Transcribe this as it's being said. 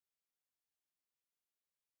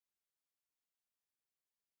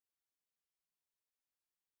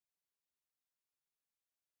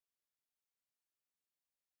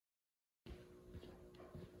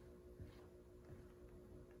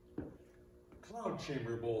cloud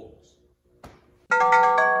chamber bowls.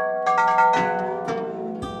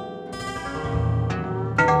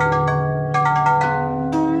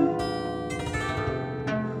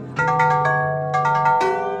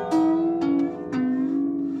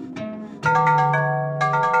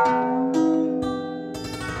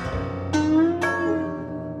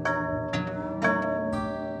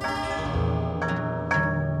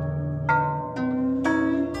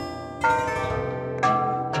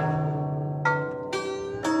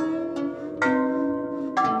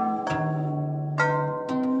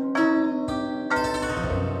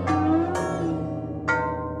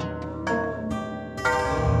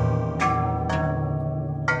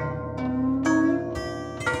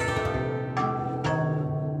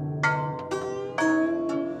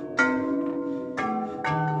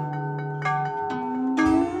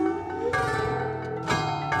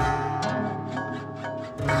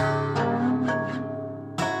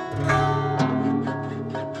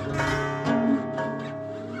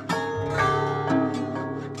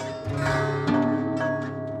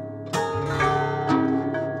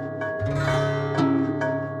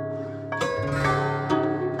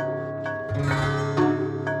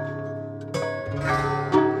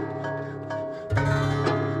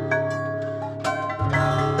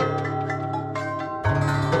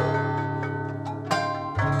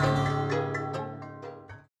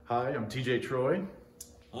 Hi, I'm TJ Troy.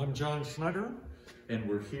 I'm John Schneider. And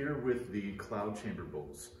we're here with the Cloud Chamber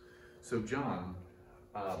Bowls. So John,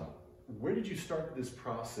 where did you start this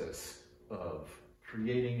process of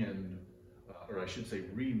creating and, or I should say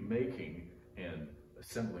remaking and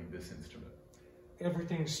assembling this instrument?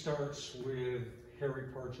 Everything starts with Harry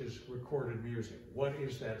Partch's recorded music. What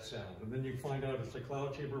is that sound? And then you find out it's the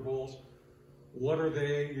cloud chamber bowls. What are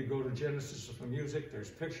they? You go to Genesis of the Music, there's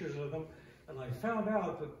pictures of them. And I found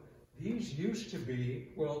out that these used to be,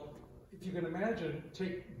 well, if you can imagine,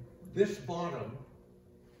 take this bottom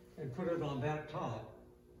and put it on that top,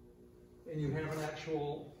 and you have an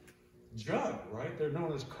actual jug, right? They're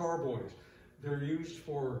known as carboys. They're used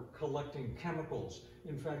for collecting chemicals.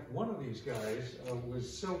 In fact, one of these guys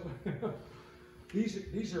was so,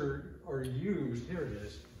 these are used, here it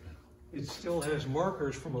is. It still has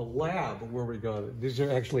markers from a lab where we got it. These are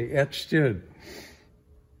actually etched in.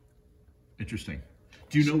 Interesting.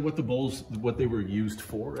 Do you know what the bowls, what they were used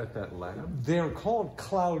for at that lab? They're called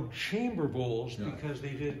cloud chamber bowls because they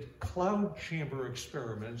did cloud chamber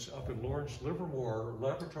experiments up in Lawrence Livermore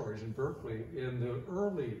Laboratories in Berkeley in the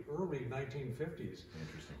early 1950s.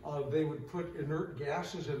 Interesting. They would put inert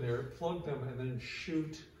gases in there, plug them, and then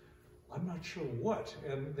shoot, I'm not sure what,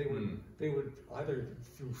 and they would either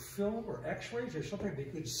through film or x-rays or something, they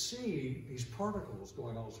could see these particles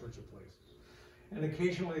going all sorts of places. And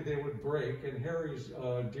occasionally they would break, and Harry's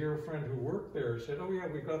dear friend who worked there said, oh yeah,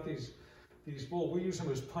 we've got these bowls, we use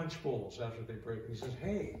them as punch bowls after they break. And he says,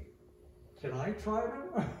 hey, can I try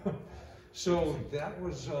them? So that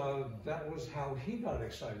was how he got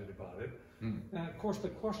excited about it. And of course the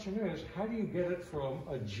question is, how do you get it from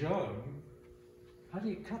a jug? How do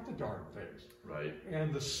you cut the darn things? Right.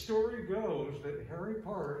 And the story goes that Harry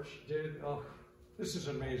Partch did, this is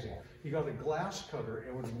amazing. He got a glass cutter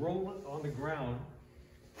and would roll it on the ground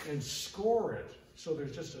and score it. So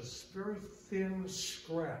there's just a very thin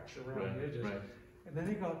scratch around the edges. Right. And then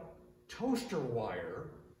he got toaster wire,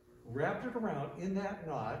 wrapped it around in that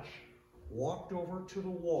notch, walked over to the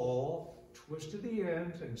wall, twisted the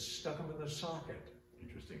ends, and stuck them in the socket.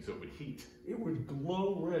 Interesting. So it would heat. It would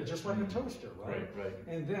glow red, just like a toaster, right? Right.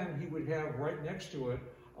 And then he would have right next to it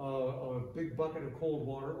a big bucket of cold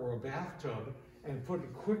water or a bathtub, and put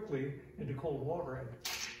it quickly into cold water,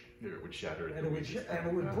 and it would shatter. And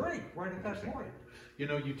it would break right at that point. You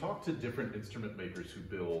know, you talk to different instrument makers who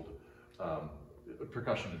build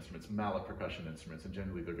percussion instruments, mallet percussion instruments, and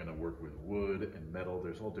generally they're going to work with wood and metal.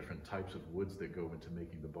 There's all different types of woods that go into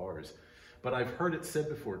making the bars. But I've heard it said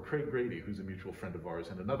before, Craig Grady, who's a mutual friend of ours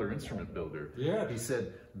and another instrument builder, he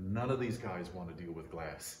said, none of these guys want to deal with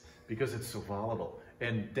glass because it's so volatile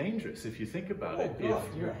and dangerous if you think about it. God,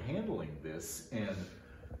 if you're handling this and,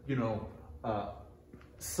 you know,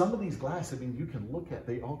 some of these glass, I mean, you can look at,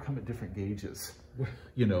 they all come at different gauges,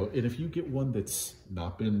 you know, and if you get one that's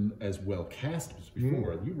not been as well cast as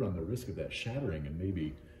before, you run the risk of that shattering and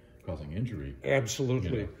maybe causing injury.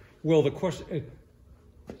 Absolutely. You know. Well, the question,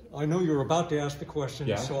 I know you're about to ask the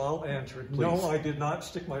question, so I'll answer it. Please. No, I did not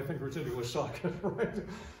stick my fingers into a socket, right?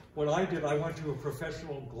 What I did, I went to a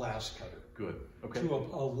professional glass cutter. Good. Okay. To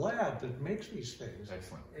a lab that makes these things.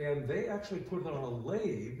 Excellent. And they actually put it on a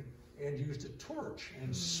lathe and used a torch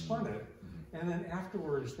and spun it. And then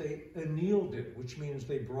afterwards they annealed it, which means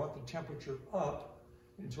they brought the temperature up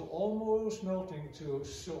until almost melting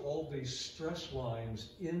so all these stress lines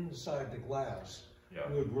inside the glass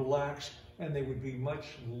would relax and they would be much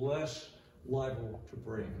less liable to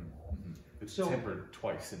break. It's tempered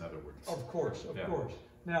twice, in other words. Of course, of course.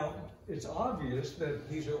 Now, it's obvious that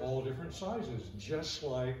these are all different sizes, just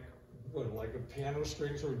like a piano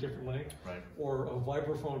strings are a different length, or a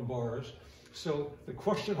vibraphone bars. So the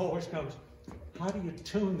question always comes, how do you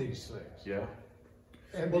tune these things? Yeah.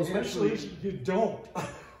 And well, especially you don't.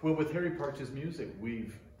 Well, with Harry Partch's music,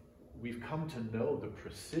 we've come to know the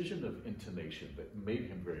precision of intonation that made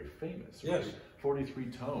him very famous. Yes. Right? 43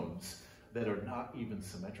 tones that are not even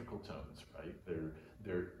symmetrical tones, right?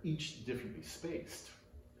 They're each differently spaced.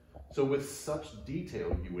 So with such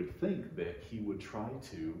detail, you would think that he would try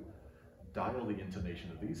to dial the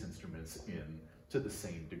intonation of these instruments in to the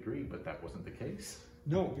same degree, but that wasn't the case.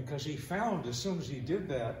 No, because he found as soon as he did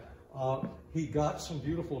that, he got some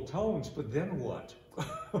beautiful tones, but then what?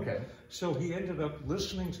 Okay. So he ended up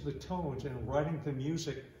listening to the tones and writing the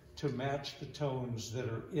music to match the tones that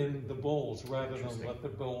are in the bowls, rather than let the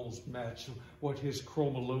bowls match what his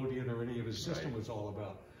chromelodion or any of his system was all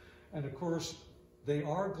about. And of course, they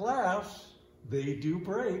are glass, they do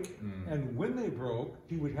break, and when they broke,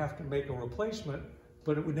 he would have to make a replacement,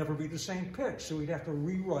 but it would never be the same pitch, so he'd have to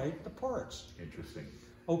rewrite the parts. Interesting.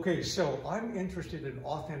 Okay, so I'm interested in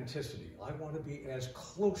authenticity. I want to be as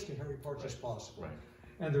close to Harry Partch as possible.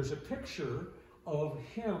 And there's a picture of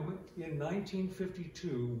him in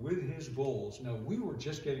 1952 with his bowls. Now, we were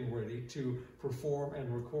just getting ready to perform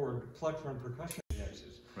and record plectrum and percussion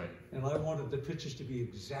mixes. And I wanted the pitches to be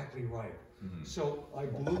exactly right. So I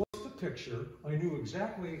blew up the picture. I knew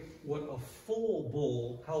exactly what a full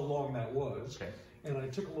bowl, how long that was. And I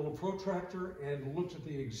took a little protractor and looked at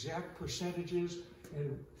the exact percentages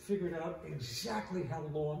and figured out exactly how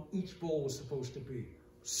long each bowl was supposed to be.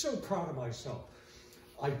 So proud of myself.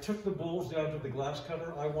 I took the bowls down to the glass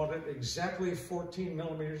cutter. I wanted exactly 14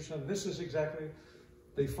 millimeters, and this is exactly,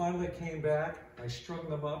 they finally came back. I strung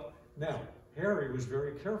them up. Now, Harry was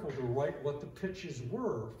very careful to write what the pitches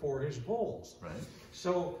were for his bowls.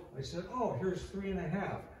 So I said, oh, here's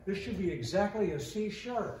 3.5. This should be exactly a C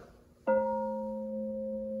sharp.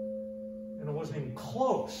 And it wasn't even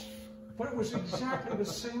close, but it was exactly the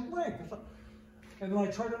same length. And then I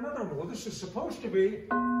tried another one. Well, this is supposed to be.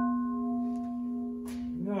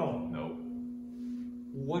 No.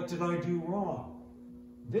 What did I do wrong?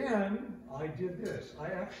 Then I did this. I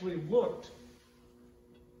actually looked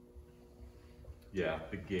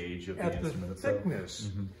the gauge of the at the instrument itself.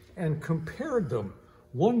 thickness and compared them.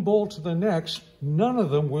 One bowl to the next, none of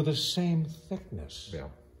them were the same thickness.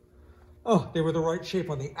 Oh, they were the right shape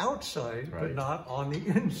on the outside, but not on the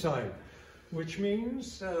inside. Which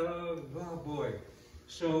means, oh boy.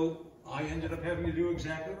 So I ended up having to do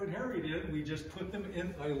exactly what Harry did. We just put them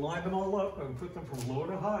in, I lined them all up and put them from low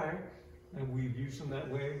to high, and we've used them that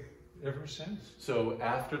way ever since. So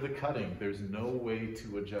after the cutting, there's no way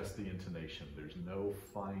to adjust the intonation. There's no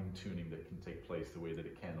fine tuning that can take place the way that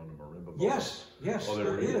it can on a marimba bowl. Yes, oh,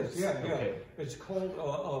 there is. Okay. It's called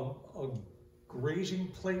a grazing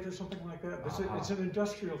plate or something like that. It's an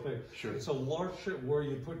industrial thing. It's a large strip where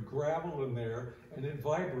you put gravel in there and it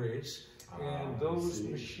vibrates. And those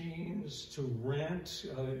machines to rent,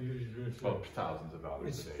 thousands of dollars.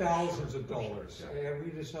 It's thousands of dollars. And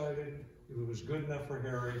we decided if it was good enough for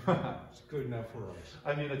Harry, it's good enough for us.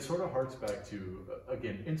 I mean, it sort of harks back to,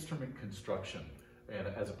 again, instrument construction. And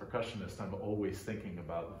as a percussionist, I'm always thinking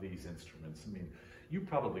about these instruments. I mean, you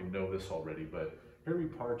probably know this already, but Harry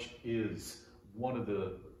Partch is one of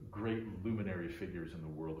the great luminary figures in the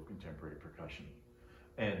world of contemporary percussion,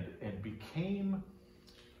 and became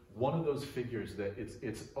one of those figures that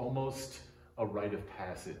it's almost a rite of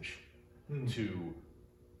passage to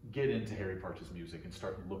get into Harry Partch's music and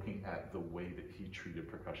start looking at the way that he treated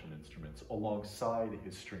percussion instruments alongside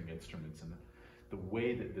his string instruments and the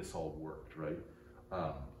way that this all worked, right?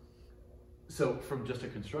 So from just a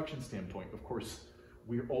construction standpoint, of course,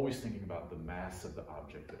 we're always thinking about the mass of the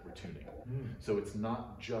object that we're tuning. So it's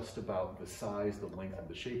not just about the size, the length, and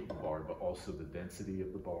the shape of the bar, but also the density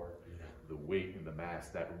of the bar, the weight and the mass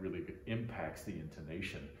that really impacts the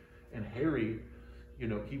intonation. And Harry, you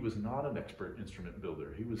know, he was not an expert instrument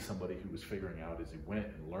builder. He was somebody who was figuring out as he went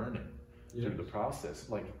and learning through the process,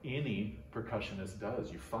 like any percussionist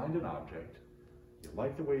does. You find an object, you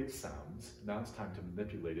like the way it sounds, now it's time to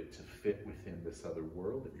manipulate it to fit within this other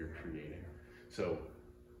world that you're creating. So,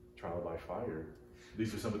 trial by fire.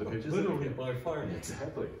 These are some of the pitches. Literally by fire.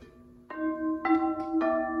 Exactly.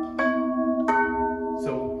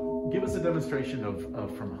 So Give us a demonstration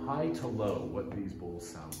of from high to low what these bowls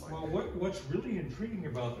sound like. Well, what's really intriguing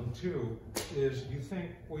about them too is you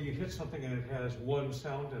think, well, you hit something and it has one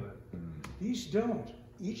sound in it. These don't.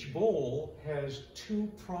 Each bowl has two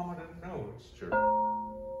prominent notes. Sure.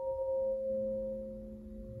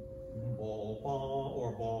 Ball, ball,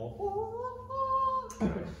 or ball, ball.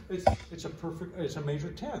 It's a major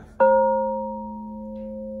 10th.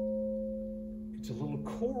 It's a little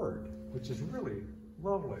chord, which is really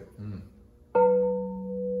lovely.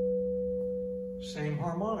 Same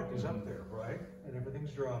harmonic is up there, right? And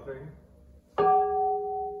everything's dropping.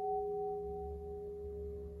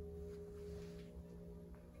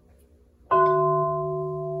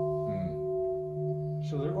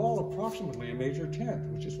 So they're all approximately a major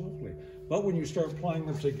 10th, which is lovely. But when you start playing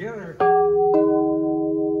them together,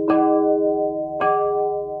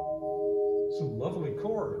 some lovely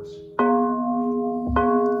chords.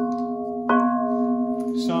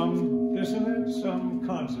 Some dissonant, some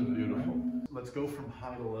consonant. Beautiful. Right? Let's go from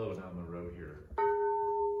high to low down the road here.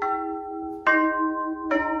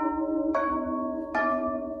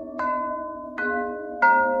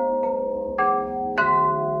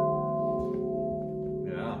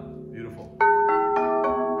 Yeah, beautiful.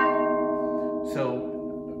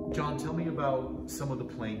 So, John, tell me about some of the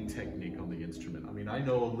playing technique on the instrument. I mean, I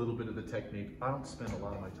know a little bit of the technique. I don't spend a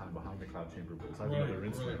lot of my time behind the cloud chamber bowls. I have another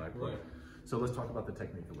instrument I play. Right. So let's talk about the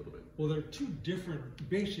technique a little bit. Well, there are two different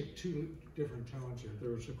tones here.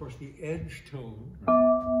 There's, of course, the edge tone.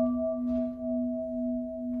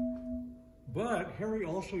 But Harry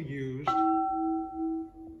also used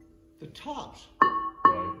the tops.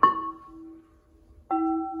 Right.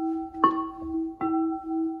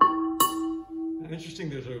 And interesting,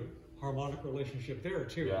 there's a harmonic relationship there,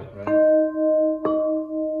 too. Yeah, right.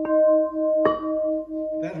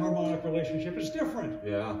 That harmonic relationship is different.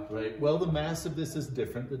 Yeah, right. Well, the mass of this is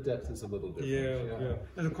different. The depth is a little different. Yeah.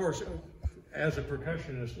 And of course, as a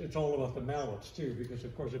percussionist, it's all about the mallets too, because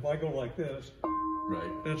of course, if I go like this,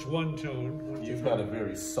 right, that's one tone. You've got a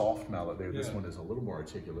very soft mallet there. This one is a little more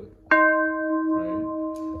articulate, right?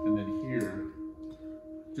 And then here,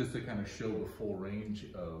 just to kind of show the full range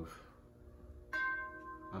of,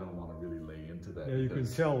 I don't want to really lay into that. Yeah, you can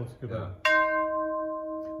tell it's good.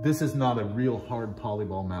 This is not a real hard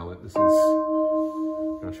polyball mallet. This is,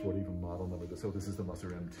 gosh, what even model number is this? Oh, this is the Musser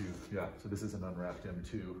M2. Yeah, so this is an unwrapped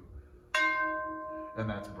M2. And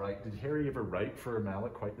that's bright. Did Harry ever write for a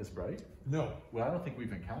mallet quite this bright? No. Well, I don't think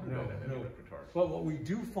we've encountered that in any repertoire. But what we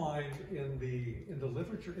do find in the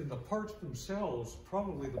literature, in the parts themselves,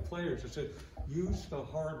 probably the players, it said, use the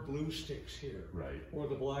hard blue sticks here. Right. Or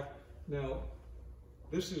the black. Now,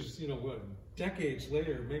 this is, what, decades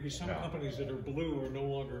later, maybe some companies that are blue are no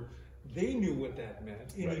longer, they knew what that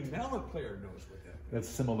meant. Any mallet player knows what that meant. That's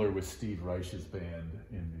similar with Steve Reich's band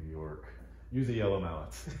in New York. Use the yellow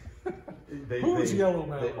mallets. Who's yellow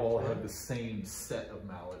mallets? They all have the same set of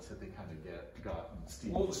mallets that they kind of got in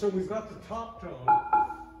Steve. Well, so we've got the top tone.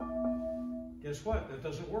 Guess what? That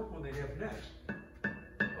doesn't work when they have necks.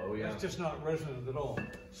 Oh yeah. That's just not resonant at all.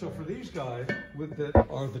 So for these guys that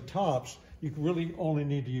are the tops, you really only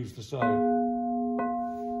need to use the side.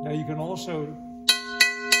 Now you can also,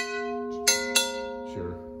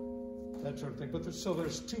 sure, that sort of thing. But so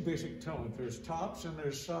there's two basic tones. There's tops and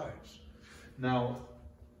there's sides. Now,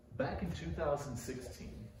 back in 2016,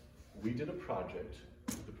 we did a project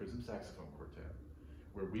with the Prism Saxophone Quartet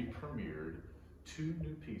where we premiered two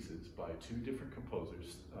new pieces by two different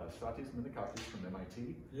composers, Stratis Minikakis from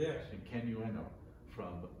MIT and Ken Ueno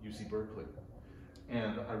from UC Berkeley.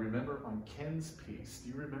 And I remember on Ken's piece, do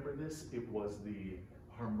you remember this? It was the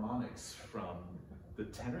harmonics from the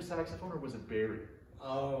tenor saxophone, or was it Barry?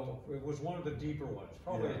 Oh, it was one of the deeper ones,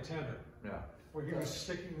 probably a tenor. Yeah. Where he was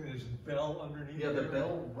sticking his bell underneath. Yeah, the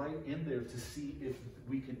bell right in there to see if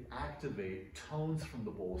we could activate tones from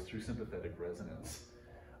the bowls through sympathetic resonance.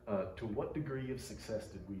 To what degree of success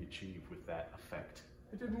did we achieve with that effect?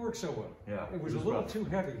 It didn't work so well. Yeah, it was a little too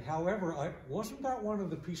heavy. However, wasn't that one of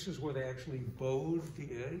the pieces where they actually bowed the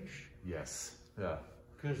edge? Yes. Yeah.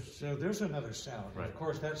 Because there's another sound. Right. Of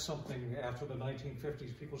course, that's something after the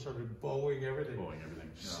 1950s, people started bowing everything. Bowing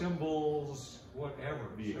everything. Yeah. Cymbals, whatever.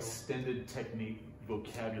 The extended technique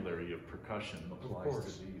vocabulary of percussion applies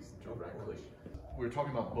to these directly. We were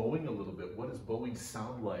talking about bowing a little bit. What does bowing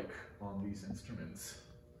sound like on these instruments?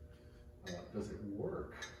 Does it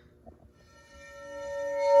work?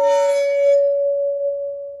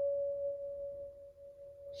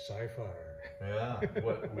 Sci-fi. Yeah,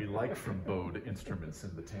 what we like from bowed instruments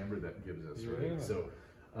and the timbre that gives us, right? So,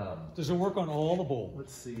 does it work on all the bowls?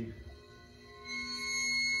 Let's see.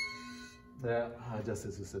 That just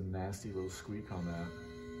is just a nasty little squeak on that.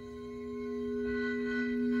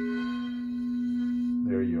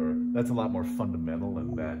 there you are. That's a lot more fundamental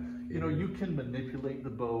than that. You know, you can manipulate the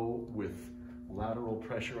bow with lateral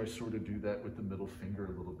pressure. I sort of do that with the middle finger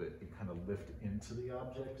a little bit. You kind of lift into the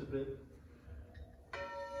object a bit.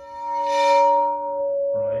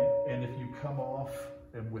 Right? And if you come off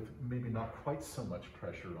and with maybe not quite so much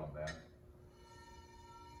pressure on that,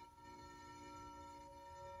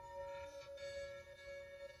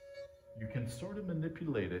 you can sort of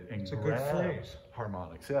manipulate it and grab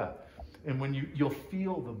harmonics. Yeah. And when you'll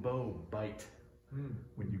feel the bow bite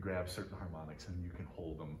when you grab certain harmonics, and you can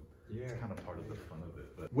hold them. Yeah. It's kind of part of the fun of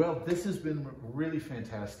it. But, well, this has been really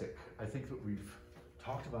fantastic. I think that we've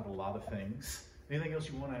talked about a lot of things. Anything else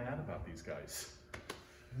you want to add about these guys?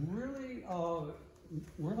 Really,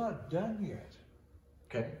 we're not done yet.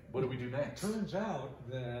 Okay, what do we do next? Turns out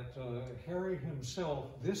that Harry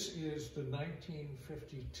himself, this is the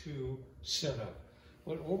 1952 setup.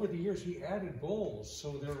 But over the years, he added bowls.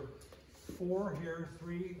 So there are 4 here,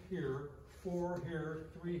 3 here, 4 here,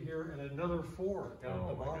 3 here, and another 4 down at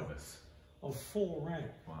the bottom. Goodness. A full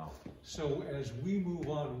rank. Wow. So as we move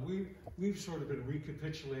on, we've sort of been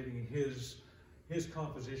recapitulating his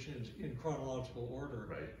compositions in chronological order.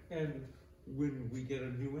 Right. And when we get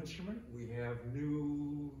a new instrument, we have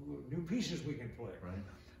new pieces we can play. Right.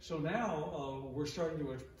 So now we're starting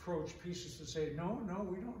to approach pieces to say, no,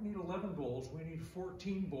 we don't need 11 bowls. We need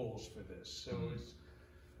 14 bowls for this. So it's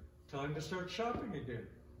time to start shopping again.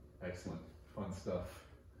 Excellent. Fun stuff.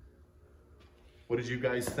 What did you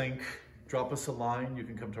guys think? Drop us a line. You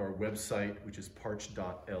can come to our website, which is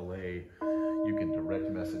parch.la. You can direct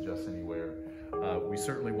message us anywhere. We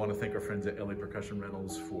certainly want to thank our friends at LA Percussion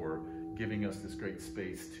Rentals for giving us this great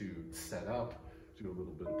space to set up, do a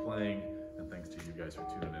little bit of playing, and thanks to you guys for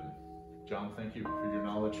tuning in. John, thank you for your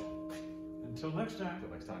knowledge. Until next time. Until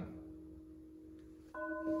next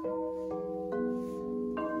time.